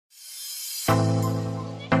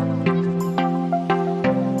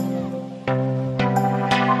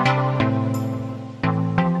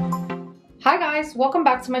guys, welcome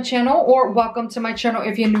back to my channel, or welcome to my channel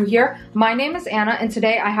if you're new here. My name is Anna and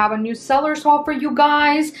today I have a new seller's haul for you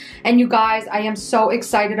guys. And you guys, I am so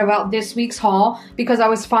excited about this week's haul because I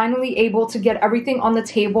was finally able to get everything on the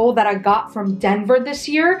table that I got from Denver this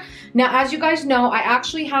year. Now, as you guys know, I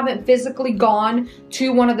actually haven't physically gone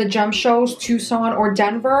to one of the gem shows, Tucson or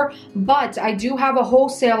Denver, but I do have a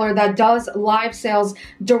wholesaler that does live sales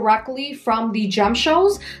directly from the gem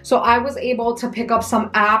shows. So I was able to pick up some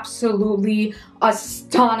absolutely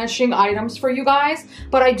astonishing items for you guys.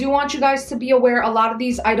 But I do want you guys to be aware, a lot of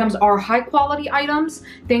these items are high quality items,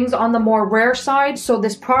 things on the more rare side. So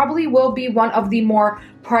this probably will be one of the more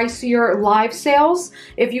pricier live sales.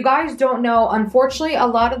 If you guys don't know, unfortunately, a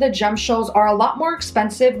lot of the gem shows are a lot more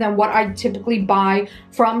expensive than what I typically buy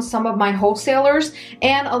from some of my wholesalers,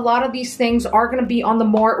 and a lot of these things are going to be on the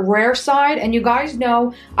more rare side. And you guys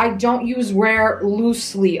know I don't use rare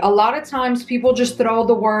loosely. A lot of times people just throw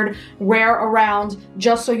the word rare around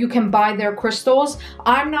just so you can buy their crystals.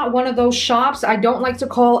 I'm not one of those shops. I don't like to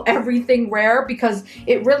call everything rare because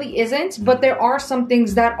it really isn't, but there are some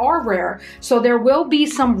things that are rare. So there will be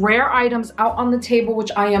some rare items out on the table,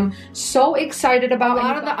 which I am so excited about. A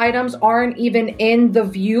lot of the items aren't even in the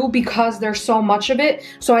view because there's so much of it.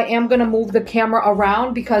 So I am gonna move the camera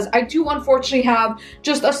around because I do unfortunately have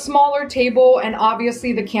just a smaller table and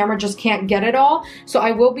obviously the camera just can't get it all. So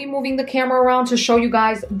I will be moving the camera around to show you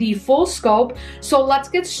guys the full scope. So let's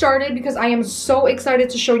get started because I am so excited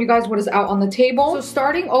to show you guys what is out on the table. So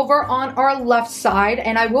starting over on our left side,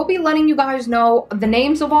 and I will be letting you guys know the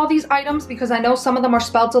names of all these items because I know some of them are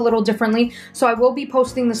spelled a little differently, so I will be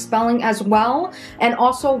posting the spelling as well, and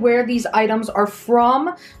also where these items are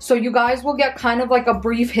from, so you guys will get kind of like a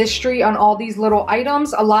brief history on all these little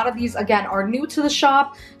items. A lot of these again are new to the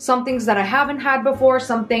shop, some things that I haven't had before,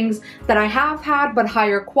 some things that I have had but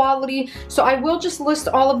higher quality. So I will just list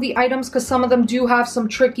all of the items because some of them do have some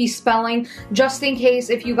tricky spelling, just in case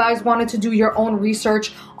if you guys wanted to do your own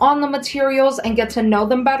research on the materials and get to know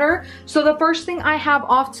them better. So the first thing I have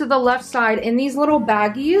off to the left side in these little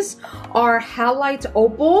baggies are halite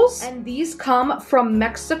opals, and these come from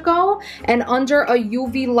Mexico, and under a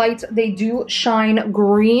UV light they do shine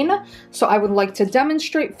green. So I would like to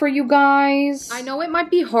demonstrate for you guys. I know it might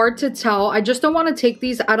be hard to tell. I just don't want to take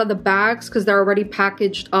these out of the bags because they're already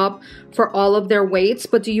packaged up for all of their weights,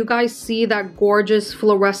 but do you guys see that gorgeous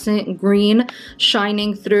fluorescent green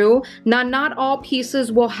shining through? Now, not all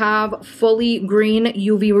pieces will have fully green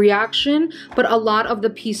UV reaction, but a lot of the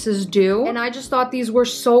pieces do, and I just thought these were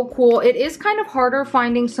so cool. It is kind of harder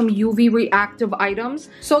finding some UV reactive items,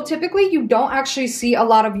 so typically you don't actually see a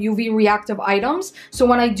lot of UV reactive items. So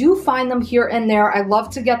when I do find them here and there, I love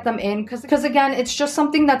to get them in because again, it's just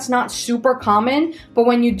something that's not super common, but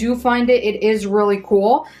when you do find it, it is really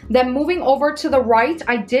cool. Then moving over to the right,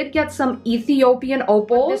 I did get some Ethiopian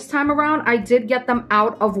opals. This time around, I did get them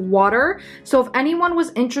out of water. So if anyone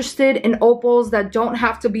was interested in opals that don't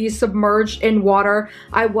have to be submerged in water,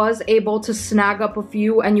 I was able to snag up a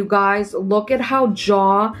few, and you guys, look at how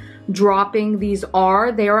jaw-dropping these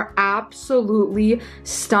are. They are absolutely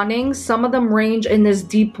stunning. Some of them range in this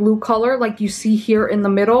deep blue color like you see here in the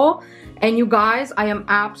middle. And you guys, I am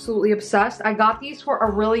absolutely obsessed. I got these for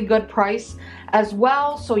a really good price as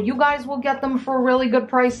well, so you guys will get them for really good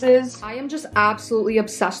prices. I am just absolutely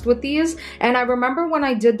obsessed with these, and I remember when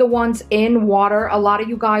I did the ones in water, a lot of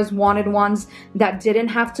you guys wanted ones that didn't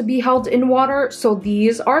have to be held in water, so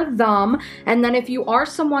these are them. And then if you are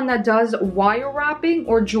someone that does wire wrapping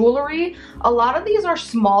or jewelry, a lot of these are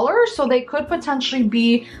smaller, so they could potentially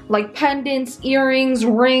be like pendants, earrings,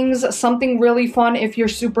 rings, something really fun if you're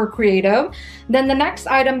super creative. Then the next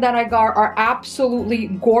item that I got are absolutely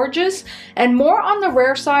gorgeous and more on the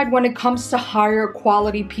rare side when it comes to higher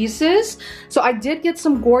quality pieces. So I did get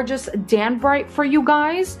some gorgeous danbrite for you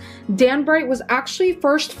guys. Danbrite was actually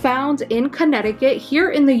first found in Connecticut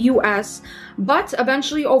here in the US, but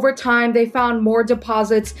eventually over time they found more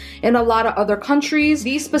deposits in a lot of other countries.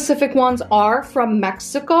 These specific ones are from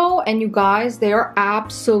Mexico, and you guys, they are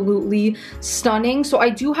absolutely stunning. So I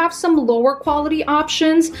do have some lower quality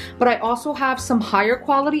options, but I also have some higher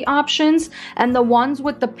quality options, and the ones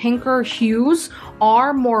with the pinker hues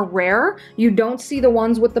are more rare. You don't see the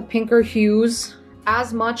ones with the pinker hues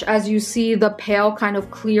as much as you see the pale kind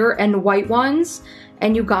of clear and white ones.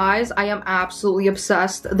 And you guys, I am absolutely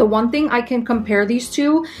obsessed. The one thing I can compare these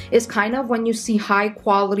to is kind of when you see high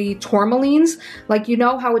quality tourmalines, like you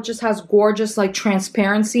know how it just has gorgeous like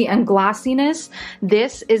transparency and glassiness.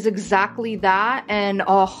 This is exactly that, and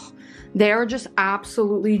oh, They're just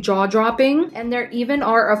absolutely jaw-dropping. And there even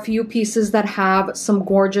are a few pieces that have some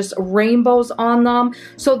gorgeous rainbows on them.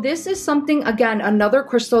 So this is something, again, another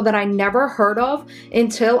crystal that I never heard of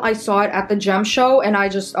until I saw it at the gem show. And I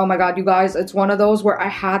just, oh my God, you guys, it's one of those where I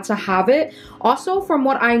had to have it. Also, from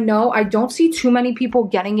what I know, I don't see too many people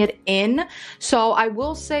getting it in. So I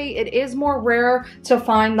will say it is more rare to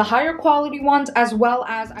find the higher quality ones, as well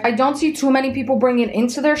as I don't see too many people bring it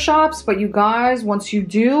into their shops. But you guys, once you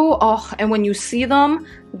do, oh, and when you see them,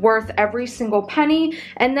 worth every single penny.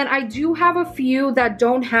 And then I do have a few that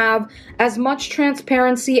don't have as much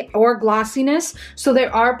transparency or glossiness, so they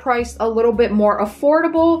are priced a little bit more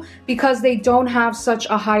affordable because they don't have such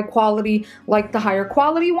a high quality like the higher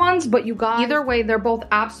quality ones. But you guys, either way, they're both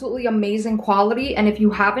absolutely amazing quality, and if you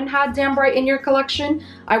haven't had Dambrite in your collection,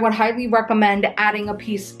 I would highly recommend adding a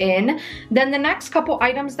piece in. Then the next couple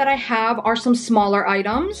items that I have are some smaller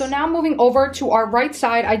items. So now moving over to our right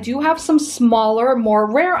side, I do have some smaller, more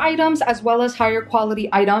rare items as well as higher quality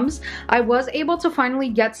items. I was able to finally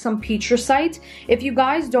get some Petrosite. If you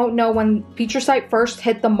guys don't know, when Petrosite first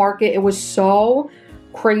hit the market, it was so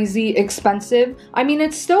crazy expensive. I mean,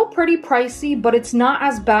 it's still pretty pricey, but it's not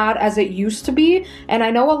as bad as it used to be. And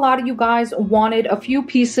I know a lot of you guys wanted a few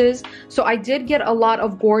pieces, so I did get a lot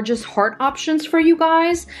of gorgeous heart options for you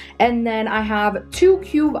guys. And then I have 2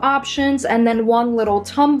 cube options and then 1 little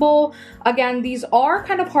tumble. Again, these are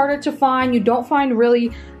kind of harder to find. You don't find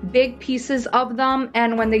really big pieces of them,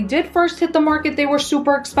 and when they did first hit the market, they were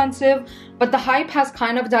super expensive, but the hype has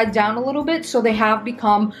kind of died down a little bit, so they have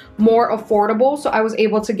become more affordable. So I was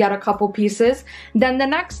able to get a couple pieces. Then the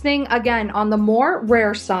next thing, again on the more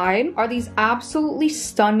rare side, are these absolutely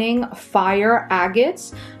stunning fire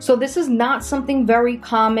agates. So this is not something very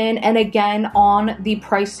common, and again on the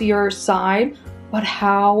pricier side. But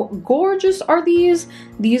how gorgeous are these?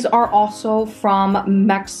 These are also from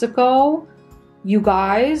Mexico. You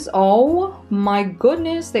guys, oh my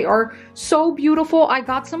goodness, they are so beautiful. I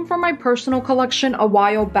got some from my personal collection a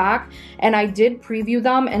while back, and I did preview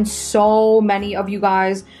them, and so many of you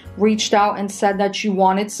guys reached out and said that you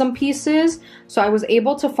wanted some pieces. So I was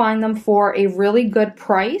able to find them for a really good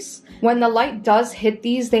price. When the light does hit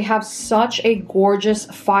these, they have such a gorgeous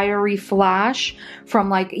fiery flash, from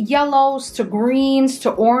like yellows to greens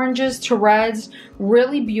to oranges to reds.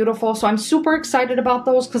 Really beautiful. So I'm super excited about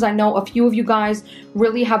those because I know a few of you guys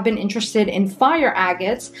really have been interested in fire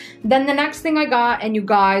agates. Then the next thing I got, and you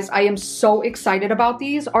guys, I am so excited about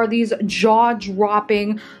these, are these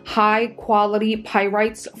jaw-dropping high quality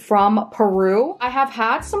pyrites from Peru. I have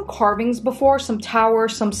had some carvings before, some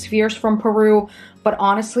towers, some spheres from Peru, but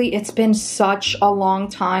honestly, it's been such a long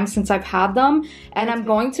time since I've had them. And I'm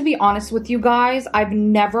going to be honest with you guys, I've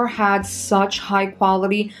never had such high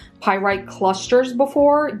quality pyrite clusters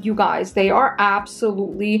before. You guys, they are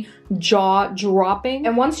absolutely jaw-dropping.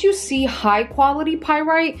 And once you see high quality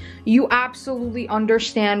pyrite, you absolutely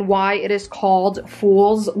understand why it is called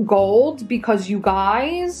fool's gold, because you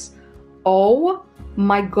guys, oh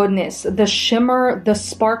my goodness, the shimmer, the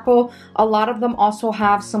sparkle. A lot of them also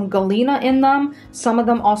have some galena in them. Some of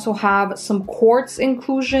them also have some quartz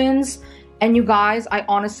inclusions. And you guys, I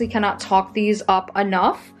honestly cannot talk these up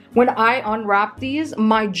enough. When I unwrap these,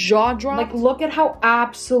 my jaw dropped. Like, look at how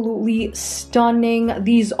absolutely stunning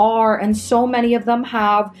these are. And so many of them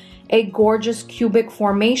have a gorgeous cubic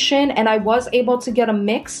formation, and I was able to get a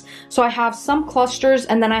mix. So I have some clusters,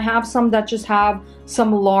 and then I have some that just have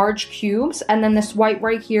some large cubes, and then this white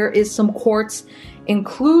right here is some quartz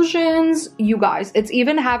inclusions. You guys, it's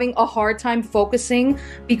even having a hard time focusing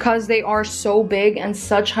because they are so big and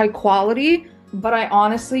such high quality. But I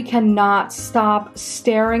honestly cannot stop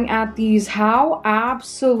staring at these. How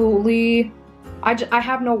absolutely, I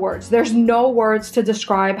have no words. There's no words to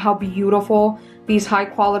describe how beautiful these high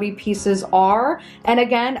quality pieces are. And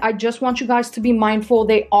again, I just want you guys to be mindful,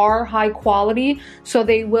 they are high quality, so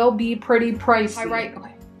they will be pretty pricey. Pyrite,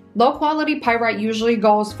 okay. Low quality pyrite usually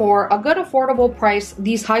goes for a good affordable price.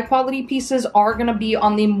 These high quality pieces are gonna be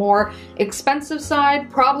on the more expensive side,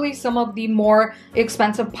 probably some of the more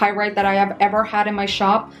expensive pyrite that I have ever had in my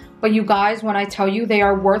shop. But you guys, when I tell you they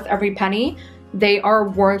are worth every penny, they are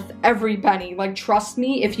worth every penny. Like, trust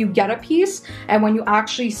me, if you get a piece and when you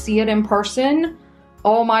actually see it in person,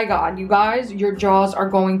 oh my god, you guys, your jaws are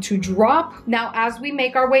going to drop. Now, as we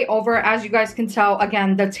make our way over, as you guys can tell,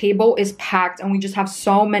 again, the table is packed and we just have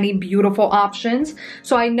so many beautiful options.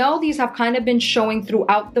 So I know these have kind of been showing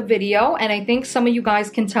throughout the video, and I think some of you guys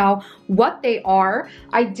can tell what they are.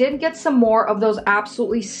 I did get some more of those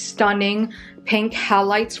absolutely stunning pink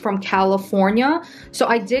halides from California. So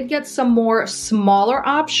I did get some more smaller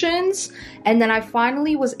options, and then I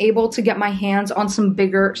finally was able to get my hands on some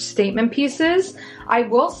bigger statement pieces. I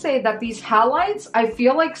will say that these halides, I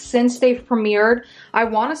feel like since they've premiered, I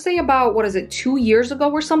want to say about, what is it, 2 years ago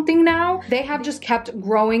or something now, they have just kept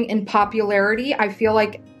growing in popularity. I feel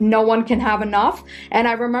like no one can have enough. And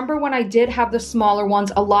I remember when I did have the smaller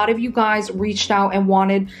ones, a lot of you guys reached out and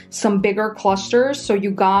wanted some bigger clusters. So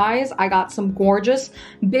you guys, I got some gorgeous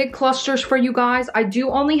big clusters for you guys. I do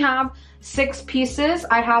only have 6 pieces.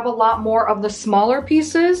 I have a lot more of the smaller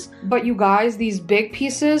pieces, but you guys, these big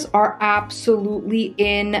pieces are absolutely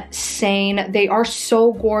insane. They are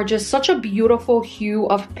so gorgeous. Such a beautiful hue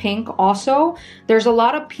of pink also. There's a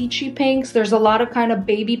lot of peachy pinks. There's a lot of kind of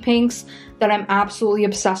baby pinks that I'm absolutely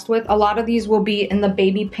obsessed with. A lot of these will be in the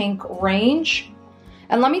baby pink range.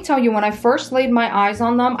 And let me tell you, when I first laid my eyes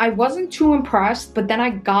on them, I wasn't too impressed, but then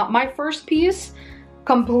I got my first piece.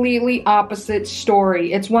 Completely opposite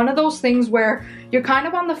story. It's one of those things where you're kind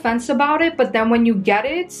of on the fence about it, but then when you get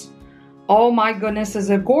it, oh my goodness, is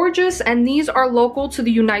it gorgeous. And these are local to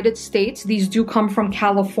the United States. These do come from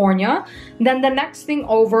California. Then the next thing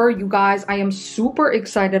over, you guys, I am super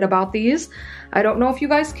excited about these. I don't know if you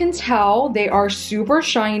guys can tell, they are super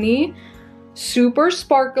shiny, super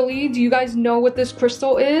sparkly. Do you guys know what this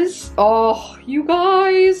crystal is? Oh, you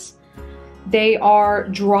guys, they are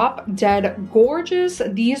drop dead gorgeous.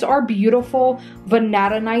 These are beautiful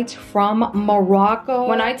vanadinite from Morocco.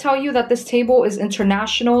 When I tell you that this table is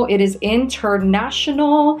international, it is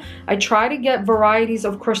international. I try to get varieties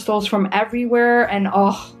of crystals from everywhere, and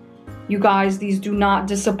oh, you guys, these do not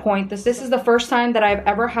disappoint. This is the first time that I've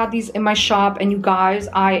ever had these in my shop, and you guys,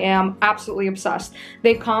 I am absolutely obsessed.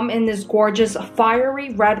 They come in this gorgeous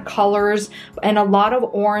fiery red colors and a lot of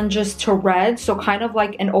oranges to red, so kind of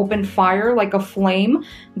like an open fire, like a flame,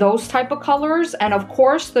 those type of colors. And of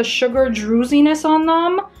course, the sugar drusiness on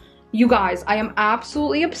them. You guys, I am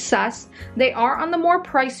absolutely obsessed. They are on the more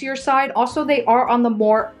pricier side. Also, they are on the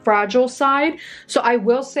more fragile side. So I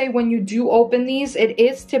will say, when you do open these, it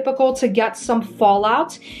is typical to get some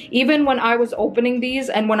fallout. Even when I was opening these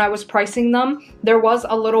and when I was pricing them, there was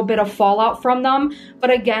a little bit of fallout from them.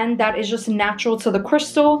 But again, that is just natural to the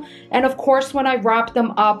crystal. And of course, when I wrap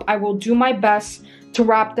them up, I will do my best to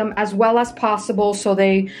wrap them as well as possible so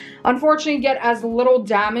they unfortunately get as little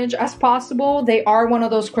damage as possible. They are one of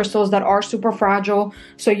those crystals that are super fragile,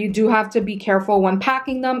 so you do have to be careful when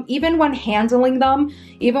packing them, even when handling them.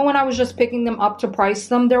 Even when I was just picking them up to price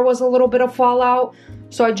them, there was a little bit of fallout.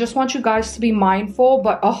 So I just want you guys to be mindful.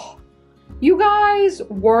 But oh, you guys,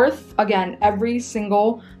 worth, again, every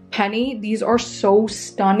single penny. These are so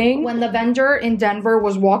stunning. When the vendor in Denver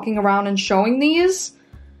was walking around and showing these,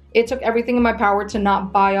 it took everything in my power to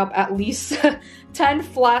not buy up at least 10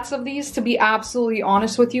 flats of these, to be absolutely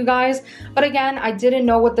honest with you guys. But again, I didn't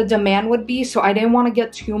know what the demand would be, so I didn't want to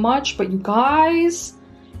get too much. But you guys,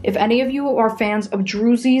 if any of you are fans of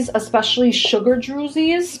drusies, especially sugar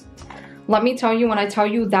drusies, let me tell you, when I tell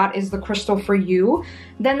you that is the crystal for you.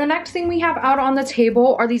 Then the next thing we have out on the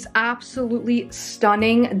table are these absolutely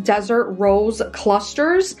stunning desert rose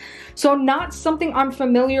clusters. So not something I'm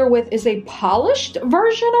familiar with is a polished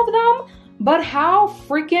version of them, but how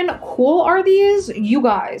freaking cool are these, you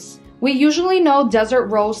guys? We usually know desert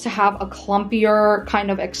rose to have a clumpier kind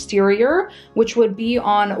of exterior, which would be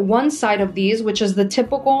on one side of these, which is the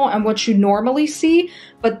typical and what you normally see.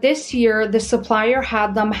 But this year, the supplier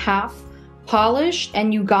had them half polished,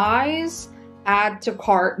 and you guys, add to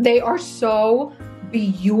cart. They are so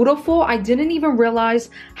beautiful. I didn't even realize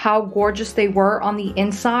how gorgeous they were on the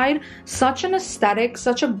inside. Such an aesthetic,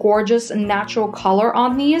 such a gorgeous natural color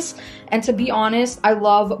on these. And to be honest, I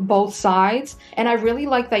love both sides, and I really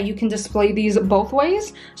like that you can display these both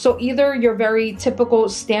ways. So either your very typical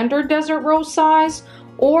standard desert rose size,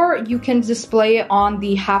 or you can display it on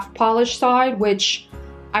the half polished side, which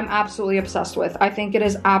I'm absolutely obsessed with. I think it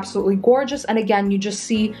is absolutely gorgeous. And again, you just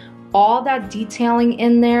see all that detailing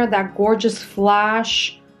in there, that gorgeous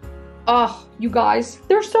flash. Oh, you guys,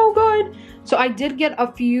 they're so good. So I did get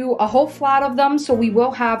a whole flat of them, so we will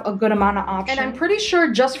have a good amount of options. And I'm pretty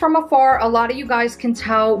sure just from afar, a lot of you guys can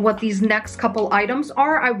tell what these next couple items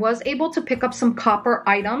are. I was able to pick up some copper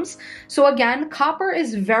items. So again, copper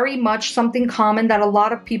is very much something common that a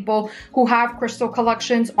lot of people who have crystal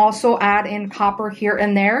collections also add in copper here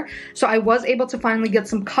and there. So I was able to finally get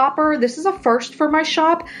some copper. This is a first for my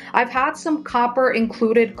shop. I've had some copper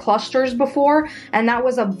included clusters before, and that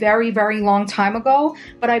was a very, very long time ago,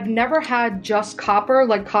 but I've never had had just copper,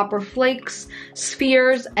 like copper flakes,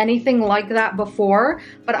 spheres, anything like that before,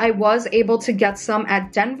 but I was able to get some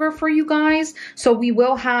at Denver for you guys. So we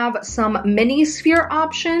will have some mini sphere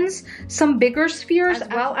options, some bigger spheres, as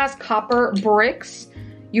well as copper bricks.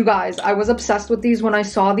 You guys, I was obsessed with these when I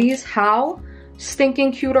saw these. How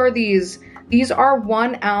stinking cute are these? These are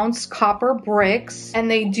 1 ounce copper bricks,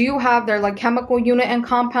 and they do have their like chemical unit and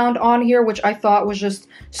compound on here, which I thought was just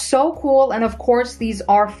so cool. And of course, these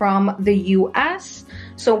are from the US.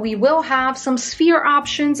 So we will have some sphere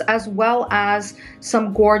options as well as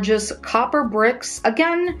some gorgeous copper bricks.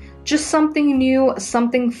 Again, just something new,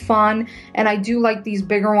 something fun. And I do like these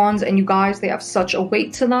bigger ones, and you guys, they have such a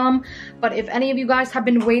weight to them. But if any of you guys have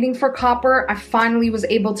been waiting for copper, I finally was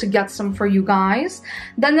able to get some for you guys.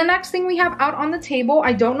 Then the next thing we have out on the table,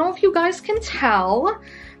 I don't know if you guys can tell,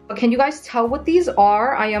 but can you guys tell what these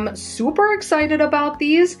are? I am super excited about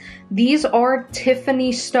these. These are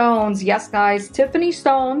Tiffany stones. Yes, guys, Tiffany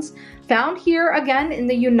stones found here again in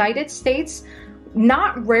the United States.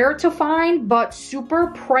 Not rare to find, but super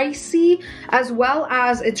pricey, as well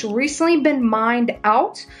as it's recently been mined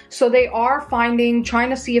out. So they are trying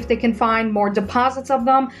to see if they can find more deposits of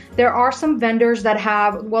them. There are some vendors that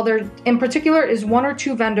have, well, there in particular is 1 or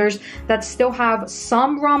 2 vendors that still have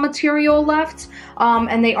some raw material left.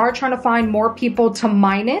 And they are trying to find more people to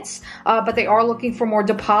mine it, but they are looking for more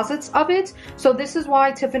deposits of it. So this is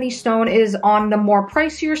why Tiffany stone is on the more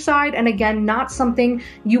pricier side. And again, not something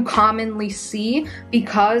you commonly see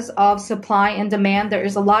because of supply and demand. There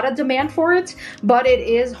is a lot of demand for it, but it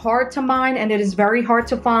is hard to mine and it is very hard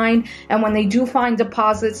to find. And when they do find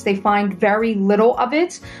deposits, they find very little of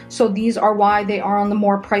it. So these are why they are on the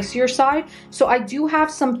more pricier side. So I do have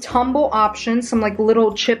some tumble options, some like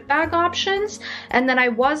little chip bag options. And then I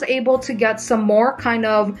was able to get some more kind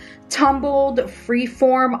of tumbled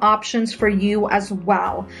freeform options for you as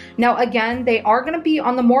well. Now again, they are going to be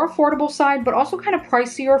on the more affordable side, but also kind of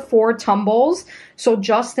pricier for tumbles. So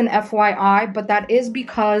just an FYI, but that is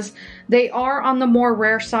because they are on the more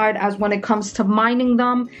rare side, as when it comes to mining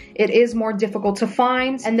them, it is more difficult to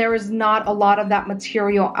find, and there is not a lot of that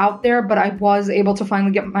material out there, but I was able to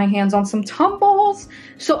finally get my hands on some tumbles.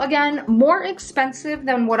 So again, more expensive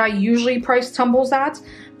than what I usually price tumbles at,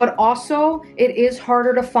 but also it is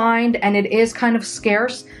harder to find and it is kind of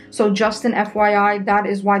scarce. So just an FYI, that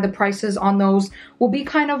is why the prices on those will be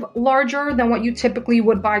kind of larger than what you typically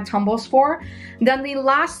would buy tumbles for. Then the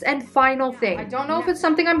last and final thing, I don't know if it's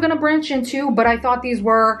something I'm gonna branch into, but I thought these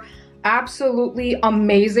were absolutely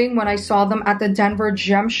amazing when I saw them at the Denver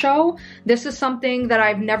Gem Show. This is something that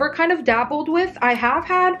I've never kind of dabbled with. I have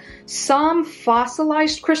had some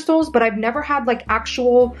fossilized crystals, but I've never had like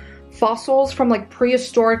actual fossils from like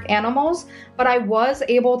prehistoric animals, but I was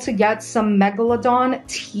able to get some megalodon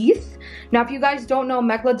teeth. Now, if you guys don't know,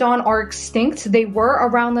 megalodon are extinct. They were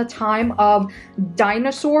around the time of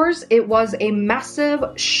dinosaurs. It was a massive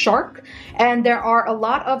shark, and there are a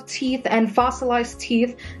lot of teeth and fossilized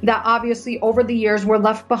teeth that obviously over the years were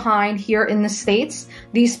left behind here in the States.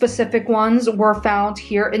 These specific ones were found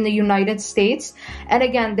here in the United States. And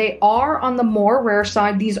again, they are on the more rare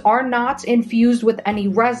side. These are not infused with any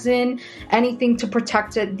resin, anything to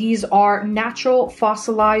protect it. These are natural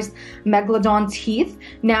fossilized megalodon teeth.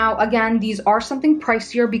 Now, again, these are something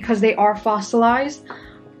pricier because they are fossilized,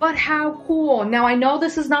 but how cool. Now, I know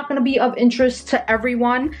this is not going to be of interest to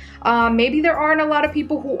everyone. Maybe there aren't a lot of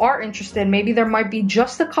people who are interested. Maybe there might be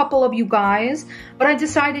just a couple of you guys, but I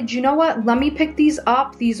decided, you know what, let me pick these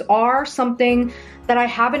up. These are something that I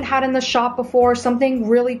haven't had in the shop before, something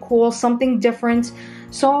really cool, something different.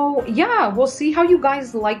 So yeah, we'll see how you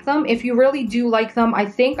guys like them. If you really do like them, I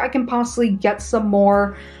think I can possibly get some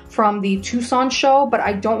more from the Tucson show, but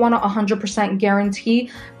I don't want to 100%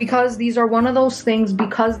 guarantee because these are one of those things,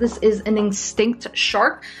 because this is an extinct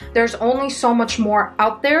shark, there's only so much more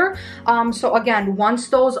out there. So again, once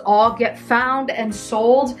those all get found and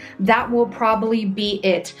sold, that will probably be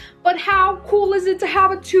it. But how cool is it to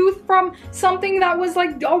have a tooth from something that was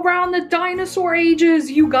like around the dinosaur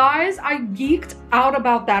ages, you guys? I geeked out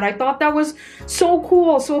about that. I thought that was so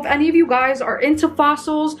cool. So if any of you guys are into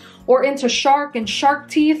fossils or into shark and shark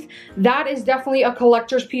teeth, that is definitely a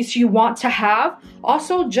collector's piece you want to have.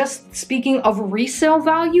 Also, just speaking of resale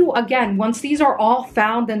value, again, once these are all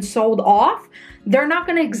found and sold off, they're not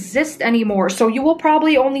going to exist anymore. So you will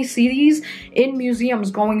probably only see these in museums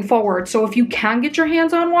going forward. So if you can get your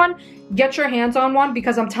hands on one, get your hands on one,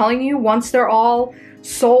 because I'm telling you, once they're all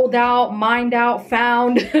sold out, mined out,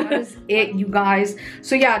 found. That is it, you guys.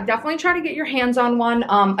 So yeah, definitely try to get your hands on one.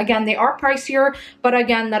 Again, they are pricier, but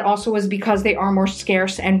again, that also is because they are more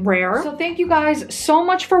scarce and rare. So thank you guys so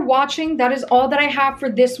much for watching. That is all that I have for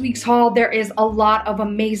this week's haul. There is a lot of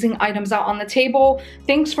amazing items out on the table,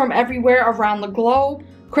 things from everywhere around the globe,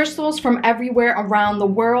 crystals from everywhere around the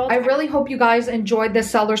world. I really hope you guys enjoyed this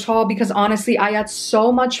seller's haul because honestly, I had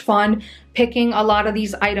so much fun picking a lot of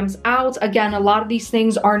these items out. Again, a lot of these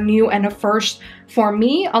things are new and a first for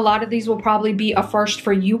me. A lot of these will probably be a first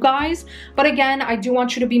for you guys. But again, I do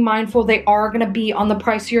want you to be mindful they are going to be on the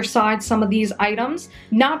pricier side, some of these items.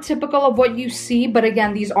 Not typical of what you see, but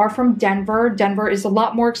again, these are from Denver. Denver is a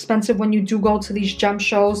lot more expensive when you do go to these gem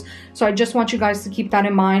shows. So I just want you guys to keep that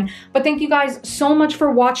in mind. But thank you guys so much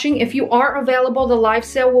for watching. If you are available, the live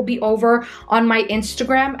sale will be over on my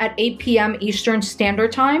Instagram at 8 p.m. Eastern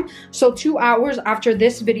Standard Time. So 2 hours after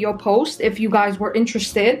this video post, if you guys were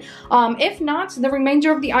interested. If not, the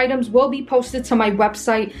remainder of the items will be posted to my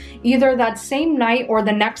website either that same night or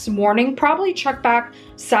the next morning. Probably check back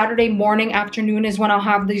Saturday morning, afternoon is when I'll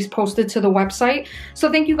have these posted to the website.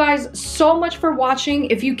 So thank you guys so much for watching.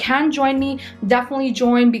 If you can join me, definitely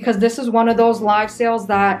join because this is one of those live sales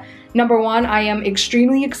that, number one, I am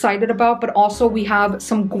extremely excited about, but also we have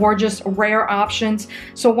some gorgeous rare options.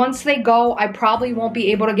 So once they go, I probably won't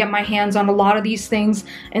be able to get my hands on a lot of these things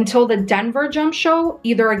until the Denver Gem Show,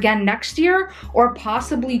 either again next year or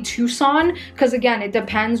possibly Tucson, because again, it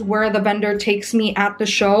depends where the vendor takes me at the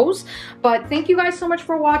shows. But thank you guys so much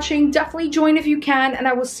for watching. Definitely join if you can, and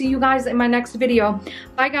I will see you guys in my next video.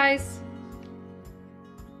 Bye guys.